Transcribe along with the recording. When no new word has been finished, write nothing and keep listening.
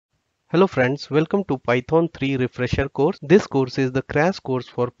Hello friends, welcome to Python 3 refresher course. This course is the crash course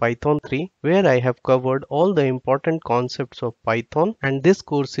for Python 3 where I have covered all the important concepts of Python, and this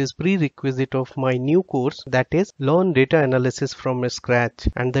course is prerequisite of my new course, that is Learn Data Analysis from Scratch,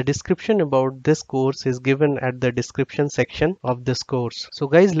 and the description about this course is given at the description section of this course. So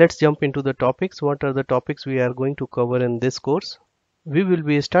guys, let's jump into the topics. What are the topics we are going to cover in this course? We will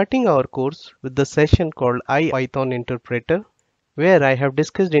be starting our course with the session called IPython Interpreter, where I have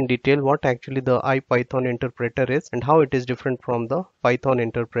discussed in detail what actually the IPython interpreter is and how it is different from the Python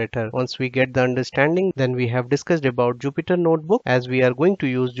interpreter. Once we get the understanding, then we have discussed about Jupyter Notebook, as we are going to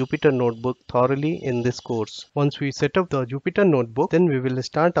use Jupyter Notebook thoroughly in this course. Once we set up the Jupyter Notebook, then we will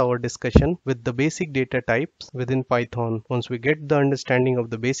start our discussion with the basic data types within Python. Once we get the understanding of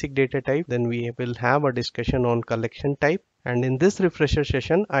the basic data type, then we will have a discussion on collection type. And in this refresher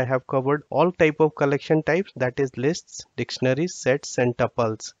session, I have covered all type of collection types, that is lists, dictionaries, sets and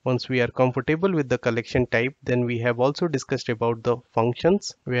tuples. Once we are comfortable with the collection type, then we have also discussed about the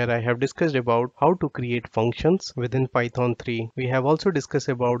functions, where I have discussed about how to create functions within Python 3. We have also discussed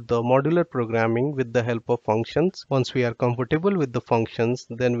about the modular programming with the help of functions. Once we are comfortable with the functions,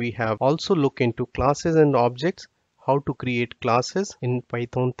 then we have also looked into classes and objects, how to create classes in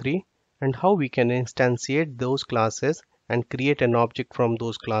Python 3 and how we can instantiate those classes and create an object from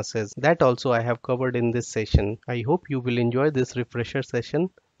those classes. That also I have covered in this session. I hope you will enjoy this refresher session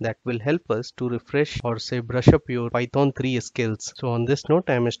that will help us to refresh or say brush up your Python 3 skills. So on this note,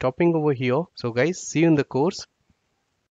 I am stopping over here. So guys, see you in the course.